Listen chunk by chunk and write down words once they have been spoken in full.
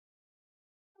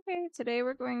Okay, today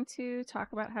we're going to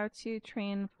talk about how to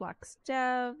train Flux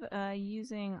Dev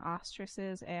using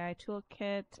Ostris's AI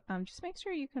Toolkit. Just make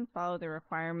sure you can follow the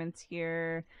requirements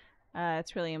here.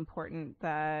 It's really important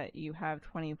that you have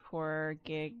 24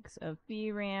 gigs of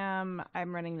VRAM.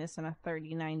 I'm running this in a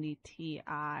 3090 Ti.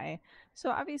 So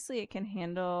obviously it can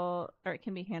handle, or it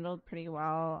can be handled pretty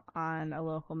well on a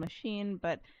local machine,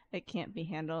 but it can't be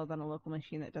handled on a local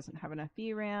machine that doesn't have enough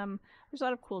VRAM. There's a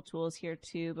lot of cool tools here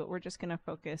too, but we're just going to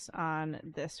focus on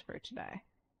this for today.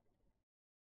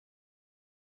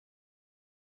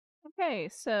 Okay,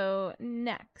 so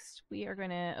next we are going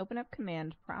to open up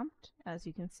command prompt, as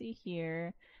you can see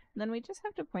here. And then we just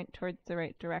have to point towards the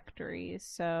right directory.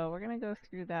 So we're going to go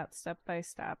through that step by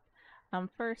step.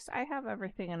 First, I have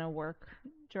everything in a work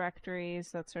directory,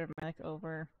 so that's sort of my like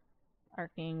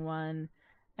overarching one.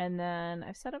 And then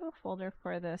I've set up a folder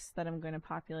for this that I'm going to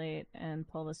populate and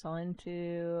pull this all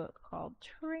into called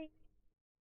train,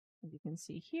 as you can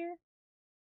see here.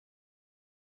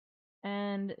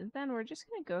 And then we're just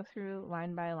going to go through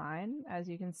line by line. As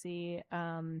you can see,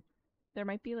 there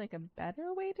might be like a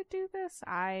better way to do this.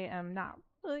 I am not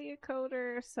really a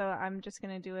coder, so I'm just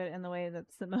going to do it in the way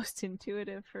that's the most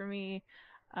intuitive for me.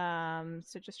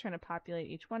 So just trying to populate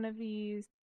each one of these.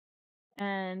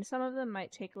 And some of them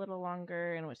might take a little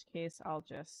longer, in which case I'll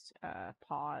just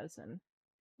pause and,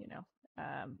 you know,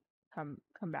 come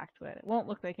back to it. It won't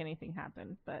look like anything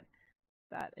happened, but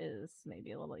that is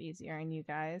maybe a little easier on you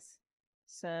guys.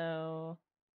 So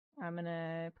I'm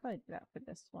gonna probably do that for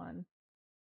this one.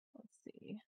 Let's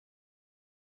see.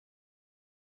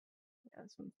 Yeah,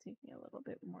 this one's taking a little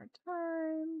bit more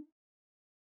time,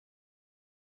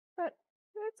 but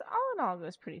it's all in all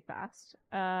goes pretty fast.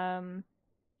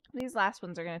 These last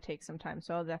ones are gonna take some time,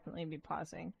 so I'll definitely be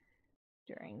pausing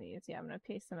during these. Yeah, I'm gonna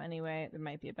paste them anyway. There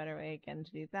might be a better way again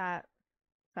to do that.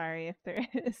 Sorry if there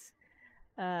is.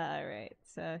 All right,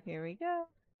 so here we go.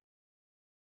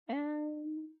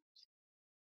 And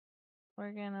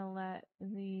we're gonna let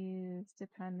these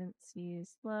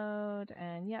dependencies load,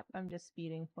 and yep, I'm just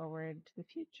speeding forward to the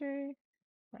future,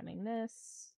 running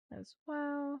this as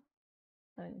well,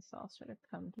 letting this all sort of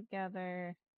come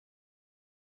together.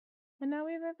 And now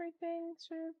we have everything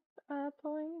sort of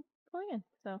pulling in.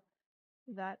 So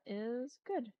that is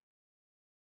good.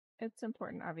 It's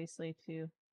important, obviously, to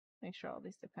make sure all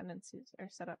these dependencies are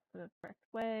set up the correct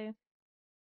way.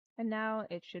 And now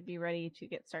it should be ready to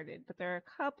get started. But there are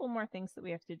a couple more things that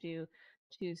we have to do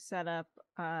to set up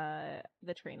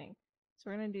the training.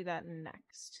 So we're going to do that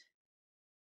next.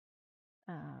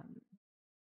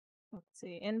 Let's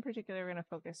see. In particular, we're going to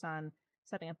focus on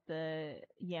setting up the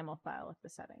YAML file with the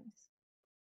settings.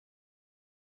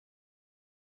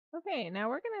 Okay, now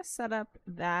we're going to set up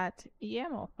that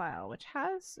YAML file, which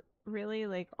has really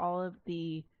like all of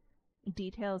the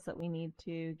details that we need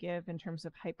to give in terms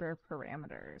of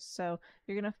hyperparameters. So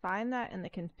you're going to find that in the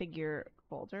configure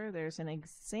folder. There's an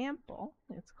example.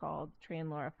 It's called train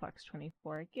LoRA Flux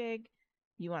 24 gig.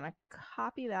 You want to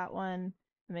copy that one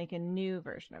and make a new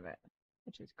version of it,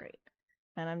 which is great.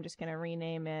 And I'm just going to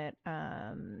rename it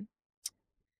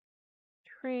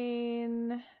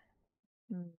train.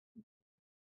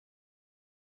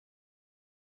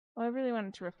 Well, I really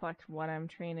wanted to reflect what I'm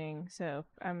training. So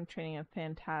I'm training a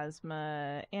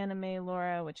Phantasma anime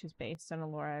LoRA, which is based on a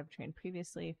LoRA I've trained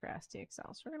previously for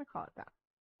SDXL. So we're going to call it that.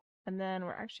 And then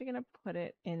we're actually going to put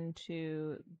it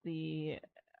into the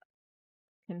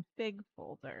config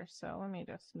folder. So let me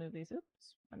just move these.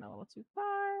 Oops, went a little too far.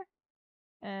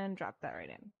 And drop that right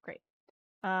in. Great.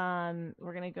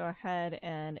 We're going to go ahead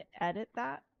and edit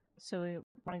that. So we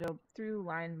want to go through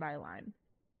line by line.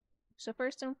 So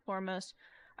first and foremost,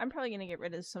 I'm probably going to get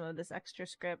rid of some of this extra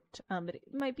script, but it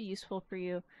might be useful for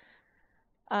you.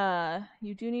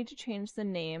 You do need to change the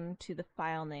name to the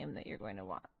file name that you're going to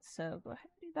want. So go ahead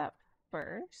and do that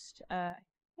first. I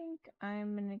think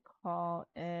I'm going to call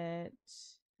it,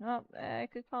 well, I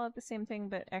could call it the same thing,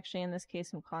 but actually in this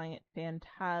case I'm calling it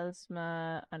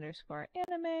Phantasma _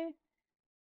 anime.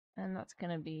 And that's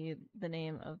going to be the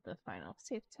name of the final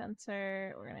safe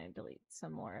tensor. We're going to delete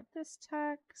some more of this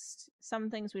text. Some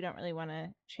things we don't really want to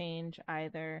change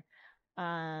either. So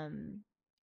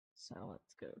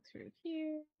let's go through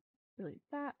here, delete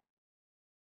that.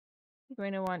 We're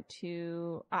going to want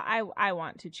to, I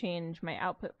want to change my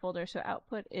output folder. So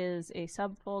output is a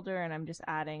subfolder, and I'm just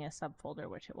adding a subfolder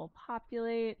which it will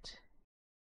populate.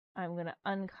 I'm going to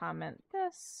uncomment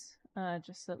this.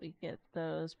 Just so that we get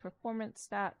those performance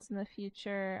stats in the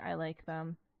future. I like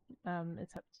them.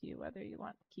 It's up to you whether you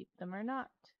want to keep them or not.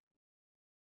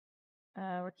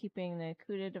 We're keeping the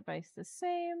CUDA device the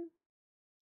same.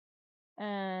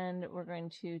 And we're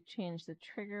going to change the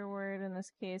trigger word in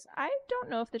this case. I don't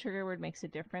know if the trigger word makes a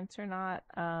difference or not.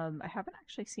 I haven't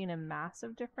actually seen a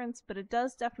massive difference, but it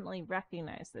does definitely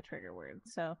recognize the trigger word.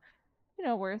 So, you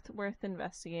know, worth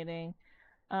investigating.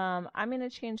 I'm going to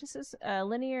change, this is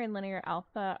linear and linear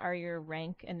alpha are your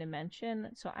rank and dimension.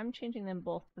 So I'm changing them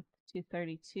both to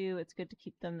 32. It's good to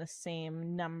keep them the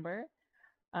same number.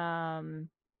 Float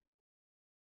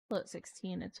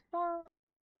 16, it's fine.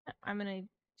 I'm going to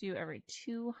do every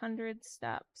 200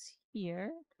 steps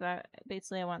here.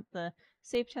 Basically, I want the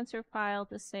save tensor file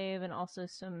to save and also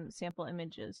some sample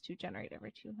images to generate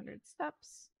every 200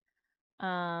 steps.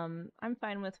 I'm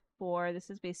fine with 4. This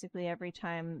is basically every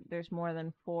time there's more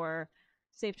than 4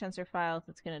 save tensor files,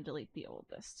 it's going to delete the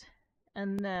oldest.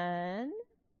 And then,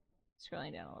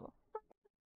 scrolling down a little.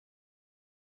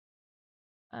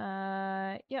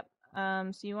 Yep.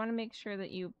 So you want to make sure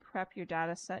that you prep your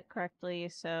data set correctly.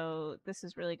 So this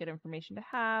is really good information to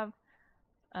have.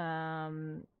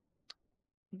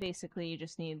 Basically, you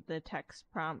just need the text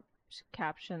prompt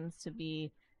captions to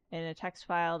be in a text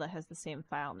file that has the same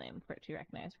file name for it to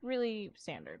recognize. Really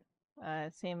standard.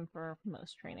 Same for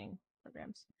most training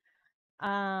programs.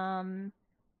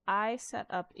 I set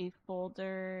up a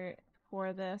folder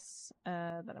for this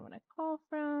that I'm going to call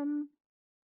from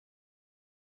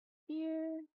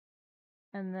here.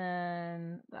 And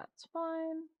then that's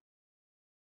fine.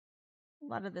 A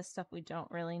lot of this stuff we don't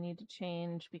really need to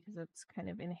change because it's kind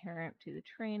of inherent to the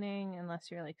training unless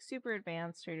you're like super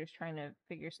advanced or you're just trying to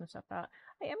figure some stuff out.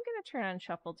 I am going to turn on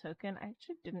shuffle token. I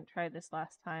actually didn't try this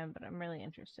last time, but I'm really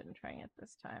interested in trying it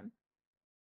this time.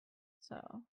 So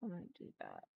I'm going to do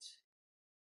that.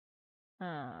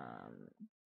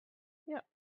 Yep,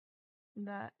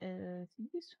 that is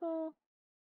useful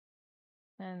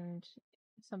and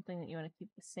something that you want to keep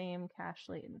the same cache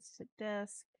latency to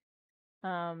disk.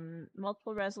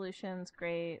 Multiple resolutions,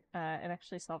 great. It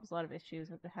actually solves a lot of issues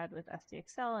that I had with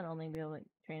SDXL and only be able to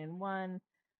train in one.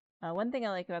 One thing I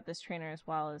like about this trainer as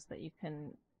well is that you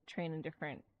can train in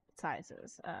different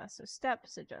sizes. So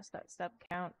steps, adjust that step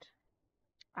count.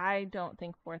 I don't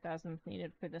think 4,000 is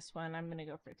needed for this one. I'm going to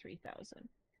go for 3,000.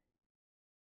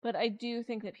 But I do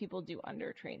think that people do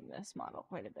undertrain this model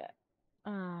quite a bit.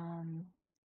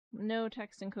 No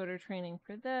text encoder training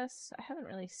for this. I haven't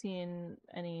really seen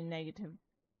any negative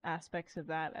aspects of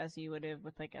that as you would have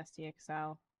with like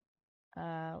SDXL.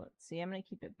 Let's see, I'm going to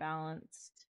keep it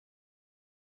balanced.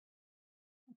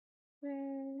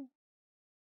 There.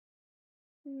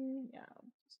 Yeah, I'll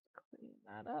just clean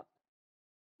that up.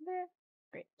 There.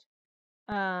 Great.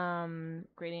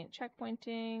 Gradient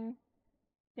checkpointing.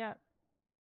 Yeah.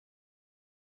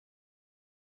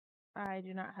 I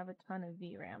do not have a ton of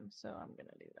VRAM, so I'm going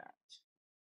to do that.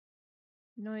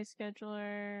 Noise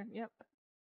scheduler. Yep.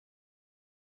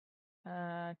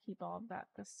 Keep all of that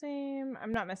the same.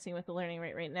 I'm not messing with the learning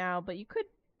rate right now, but you could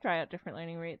try out different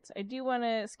learning rates. I do want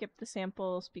to skip the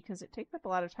samples because it takes up a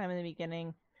lot of time in the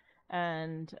beginning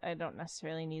and I don't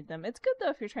necessarily need them. It's good though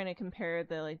if you're trying to compare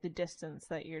the distance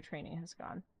that your training has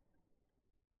gone.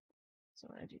 So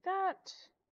I'm going to do that.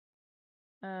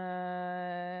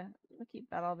 We'll keep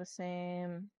that all the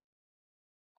same.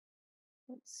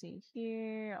 Let's see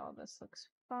here. All this looks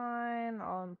fine.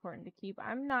 All important to keep.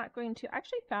 I'm not going to... I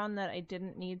actually found that I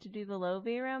didn't need to do the low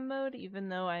VRAM mode, even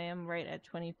though I am right at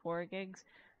 24 gigs.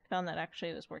 I found that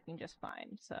actually it was working just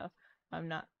fine, so I'm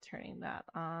not turning that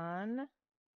on.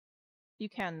 You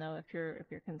can, though, if you're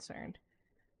concerned.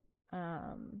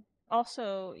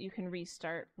 Also, you can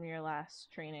restart from your last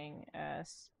training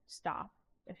stop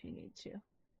if you need to.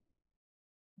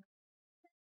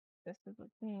 This is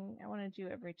looking... I want to do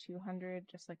every 200,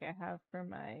 just like I have for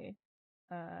my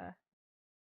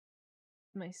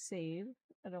my save.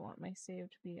 I don't want my save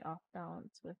to be off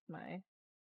balance with my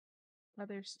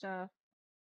other stuff.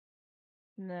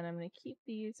 And then I'm going to keep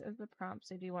these as the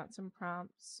prompts. I do want some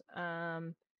prompts.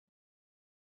 I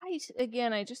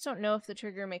just don't know if the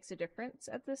trigger makes a difference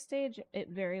at this stage. It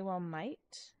very well might.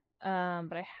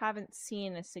 But I haven't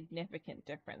seen a significant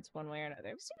difference one way or another.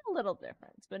 I've seen a little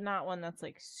difference, but not one that's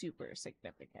like super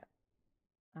significant.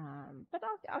 But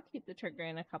I'll keep the trigger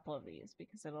in a couple of these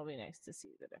because it'll be nice to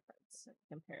see the difference and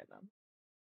compare them.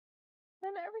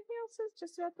 Then everything else is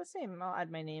just about the same. I'll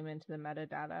add my name into the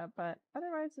metadata, but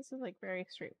otherwise this is like very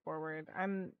straightforward.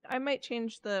 I might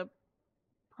change the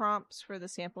prompts for the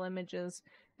sample images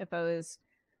if I was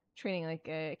training like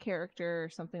a character or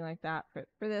something like that.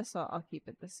 For this, I'll keep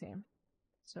it the same.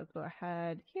 So go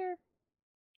ahead here.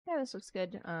 Yeah, this looks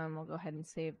good. We'll go ahead and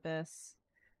save this.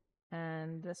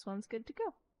 And this one's good to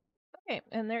go. Okay,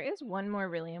 and there is one more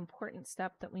really important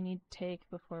step that we need to take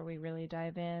before we really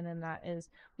dive in, and that is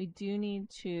we do need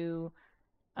to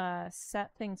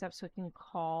set things up so we can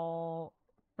call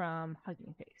from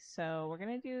Hugging Face. So we're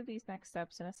going to do these next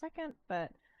steps in a second,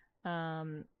 but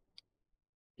um,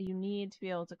 you need to be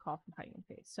able to call from Hugging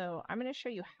Face. So I'm going to show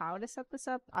you how to set this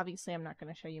up. Obviously, I'm not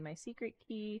going to show you my secret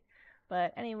key,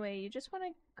 but anyway, you just want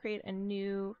to create a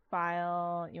new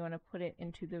file. You want to put it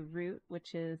into the root,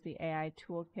 which is the AI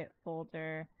Toolkit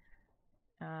folder.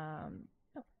 Um,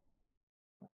 oh,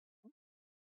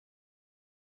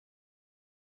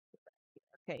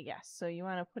 okay, yes. So you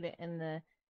want to put it in the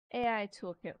AI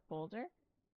Toolkit folder.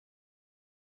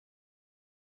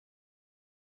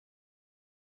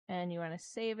 And you want to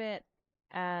save it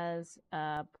as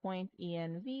a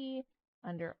 .env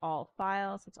under all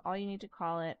files. That's all you need to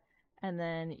call it. And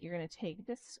then you're going to take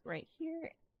this right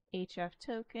here, HF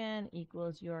token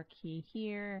equals your key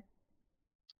here.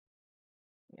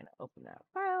 You're going to open that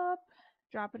file up,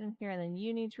 drop it in here, and then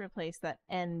you need to replace that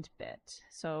end bit.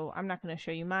 So I'm not going to show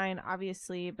you mine,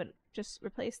 obviously, but just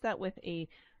replace that with a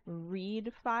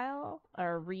read file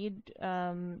or read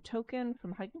token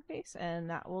from Hugging Face, and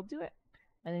that will do it.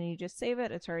 And then you just save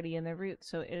it. It's already in the root,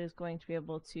 so it is going to be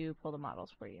able to pull the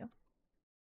models for you.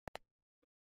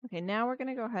 Okay, now we're going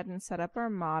to go ahead and set up our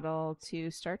model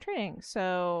to start training.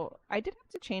 So I did have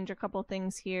to change a couple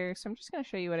things here, so I'm just going to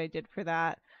show you what I did for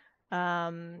that.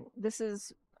 This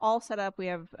is all set up. We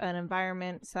have an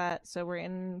environment set, so we're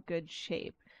in good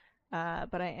shape.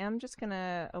 But I am just going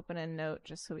to open a note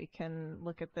just so we can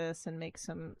look at this and make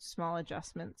some small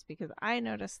adjustments, because I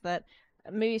noticed that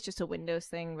maybe it's just a Windows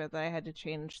thing, but I had to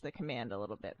change the command a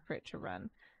little bit for it to run.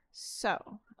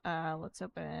 So let's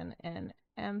open an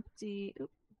empty,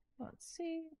 oops, let's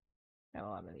see. I have a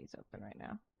lot of these open right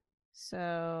now.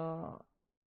 So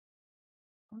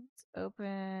let's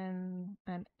open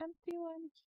an empty one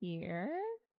here.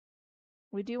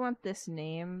 We do want this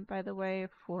name, by the way,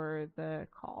 for the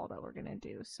call that we're going to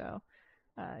do. So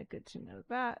good to know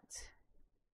that.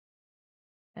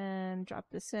 And drop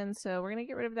this in. So we're going to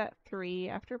get rid of that 3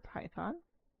 after Python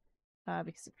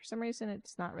because for some reason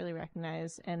it's not really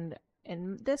recognized. And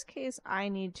in this case, I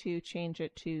need to change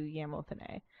it to YAML with an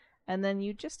A. And then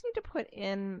you just need to put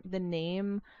in the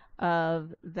name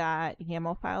of that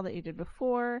YAML file that you did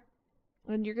before,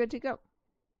 and you're good to go.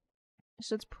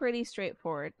 So it's pretty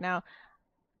straightforward. Now,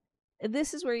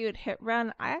 this is where you would hit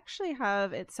run. I actually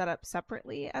have it set up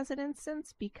separately as an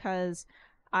instance because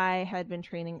I had been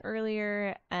training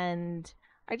earlier and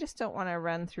I just don't want to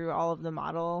run through all of the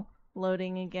model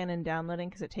loading again and downloading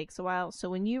because it takes a while. So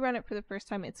when you run it for the first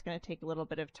time, it's going to take a little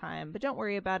bit of time, but don't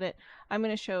worry about it. I'm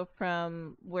going to show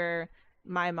from where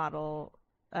my model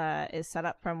is set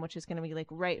up from, which is going to be like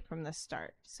right from the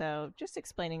start. So just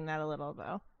explaining that a little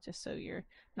though, just so you're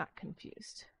not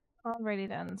confused. Alrighty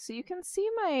then, so you can see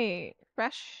my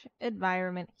fresh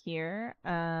environment here.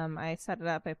 I set it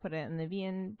up, I put it in the V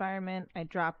environment, I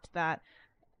dropped that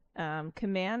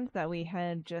command that we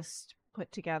had just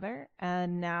put together,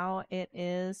 and now it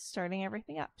is starting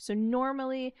everything up. So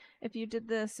normally if you did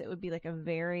this, it would be like a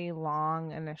very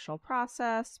long initial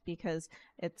process because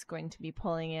it's going to be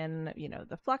pulling in, you know,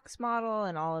 the Flux model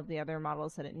and all of the other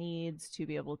models that it needs to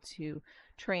be able to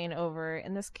train over.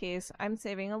 In this case, I'm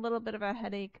saving a little bit of a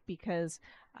headache because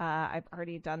I've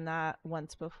already done that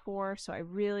once before. So I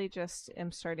really just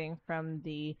am starting from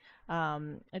the,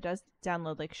 it does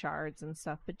download like shards and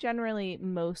stuff, but generally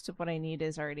most of what I need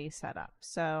is already set up.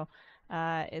 So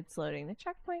it's loading the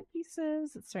checkpoint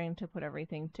pieces. It's starting to put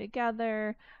everything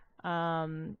together. So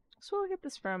we'll look at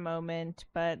this for a moment,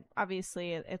 but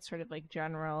obviously it's sort of like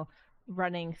general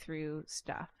running through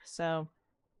stuff. So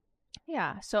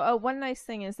yeah, so one nice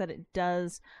thing is that it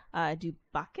does do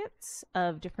buckets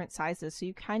of different sizes. So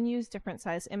you can use different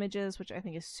size images, which I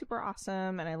think is super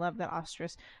awesome. And I love that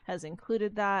Ostris has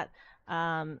included that.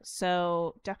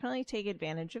 So definitely take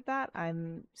advantage of that.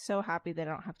 I'm so happy that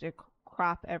I don't have to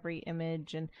crop every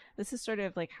image. And this is sort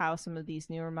of like how some of these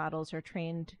newer models are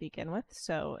trained to begin with.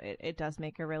 So it does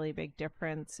make a really big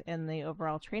difference in the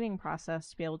overall training process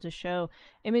to be able to show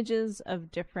images of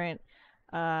different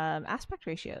aspect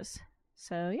ratios.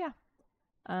 So yeah,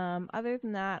 other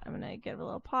than that, I'm gonna give a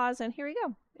little pause, and here we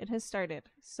go. It has started.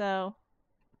 So,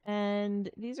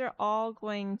 and these are all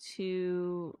going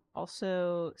to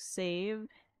also save.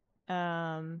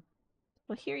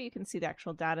 Well, here you can see the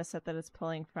actual data set that it's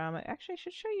pulling from. I actually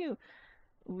should show you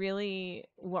really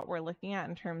what we're looking at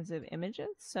in terms of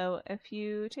images. So if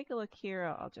you take a look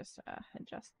here, I'll just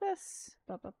adjust this.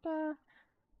 Blah, blah, blah.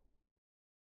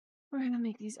 We're going to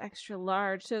make these extra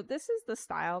large. So this is the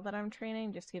style that I'm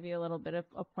training, just to give you a little bit of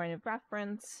a point of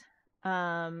reference.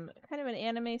 kind of an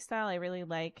anime style. I really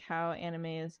like how anime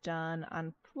is done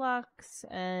on Flux,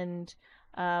 and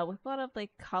with a lot of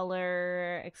like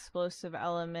color, explosive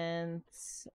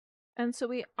elements. And so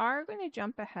we are going to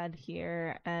jump ahead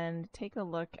here and take a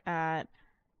look at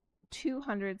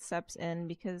 200 steps in,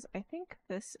 because I think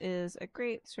this is a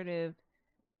great sort of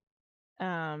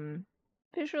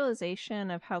visualization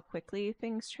of how quickly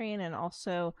things train, and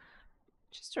also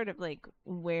just sort of like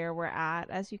where we're at.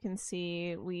 As you can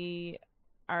see, we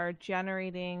are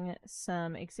generating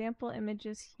some example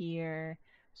images here.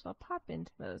 So I'll pop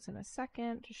into those in a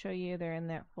second to show you. They're in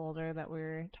that folder that we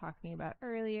were talking about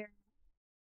earlier.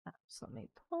 So let me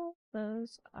pull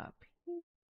those up here.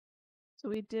 So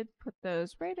we did put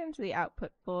those right into the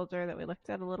output folder that we looked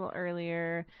at a little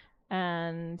earlier,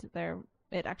 and there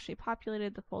it actually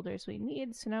populated the folders we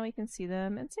need, so now we can see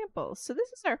them in samples. So this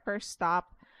is our first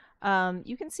stop.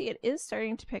 You can see it is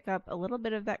starting to pick up a little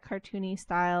bit of that cartoony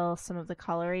style, some of the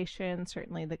coloration,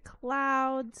 certainly the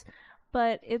clouds,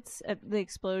 but it's the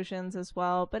explosions as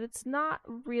well, but it's not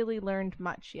really learned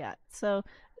much yet. So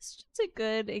it's just a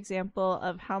good example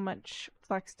of how much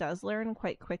Flux does learn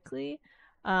quite quickly.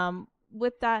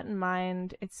 With that in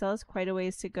mind, it still has quite a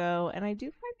ways to go, and I do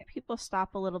find that people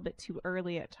stop a little bit too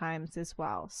early at times as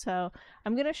well. So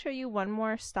I'm going to show you one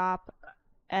more stop,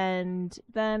 and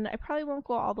then I probably won't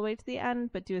go all the way to the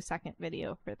end, but do a second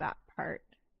video for that part.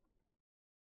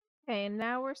 Okay,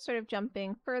 now we're sort of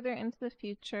jumping further into the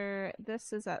future.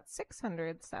 This is at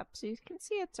 600 steps. So you can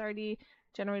see it's already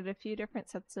generated a few different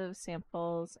sets of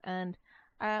samples, and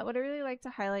what I really like to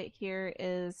highlight here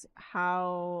is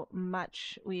how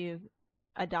much we've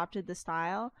adopted the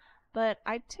style, but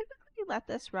I typically let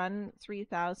this run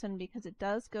 3000 because it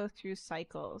does go through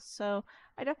cycles. So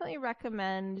I definitely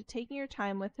recommend taking your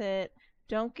time with it.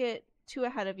 Don't get too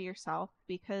ahead of yourself,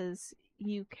 because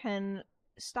you can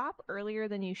stop earlier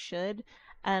than you should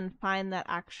and find that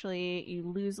actually you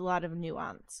lose a lot of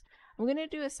nuance. I'm going to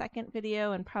do a second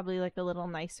video, and probably like a little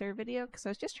nicer video, because I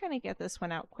was just trying to get this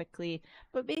one out quickly.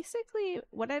 But basically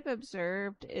what I've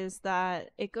observed is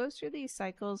that it goes through these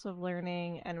cycles of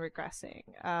learning and regressing.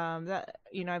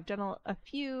 I've done a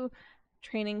few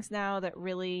trainings now that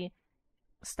really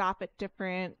stop at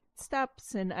different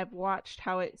steps, and I've watched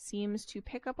how it seems to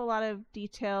pick up a lot of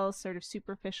details, sort of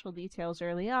superficial details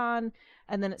early on,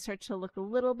 and then it starts to look a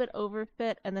little bit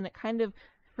overfit, and then it kind of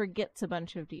forgets a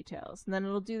bunch of details, and then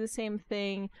it'll do the same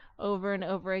thing over and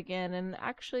over again. And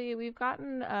actually we've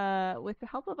gotten, with the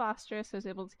help of Ostris, I was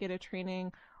able to get a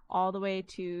training all the way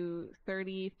to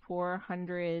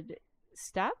 3,400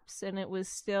 steps, and it was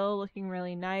still looking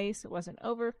really nice. It wasn't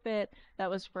overfit. That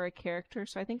was for a character,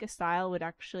 so I think a style would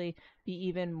actually be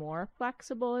even more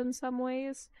flexible in some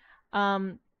ways.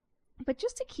 But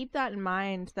just to keep that in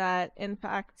mind, that in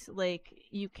fact, like,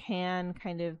 you can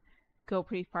kind of go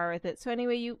pretty far with it. So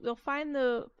anyway, you'll find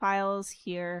the files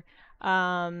here,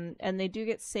 and they do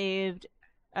get saved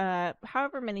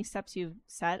however many steps you've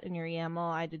set in your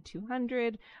YAML. I did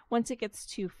 200. Once it gets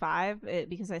to 5,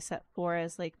 because I set 4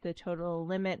 as like the total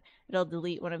limit, it'll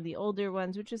delete one of the older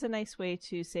ones, which is a nice way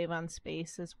to save on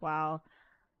space as well.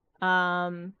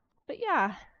 But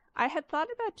yeah, I had thought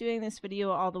about doing this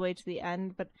video all the way to the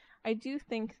end, but I do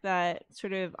think that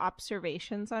sort of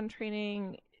observations on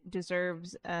training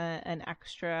deserves an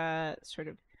extra sort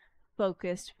of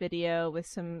focused video with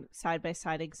some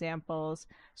side-by-side examples.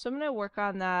 So I'm going to work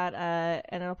on that,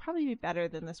 and it'll probably be better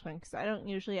than this one, because I don't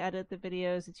usually edit the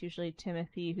videos. It's usually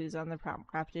Timothy, who's on the Prompt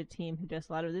Crafted team, who does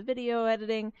a lot of the video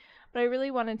editing. But I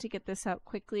really wanted to get this out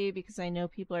quickly, because I know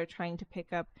people are trying to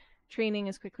pick up training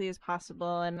as quickly as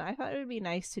possible, and I thought it would be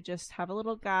nice to just have a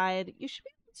little guide. You should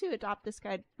be able to adopt this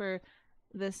guide for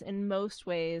this in most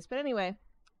ways. But anyway,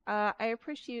 I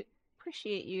appreciate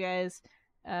you guys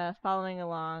following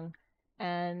along,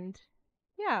 and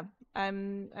yeah,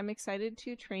 I'm excited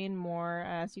to train more.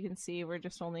 As you can see, we're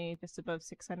just above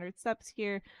 600 steps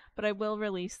here, but I will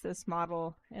release this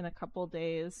model in a couple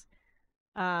days.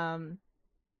 And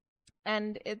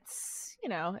it's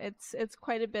it's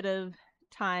quite a bit of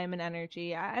time and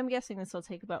energy. I'm guessing this will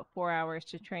take about 4 hours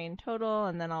to train total,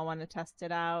 and then I'll want to test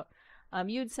it out.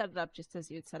 You'd set it up just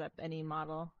as you'd set up any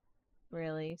model,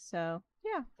 really. So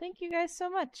yeah, thank you guys so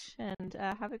much, and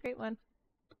have a great one.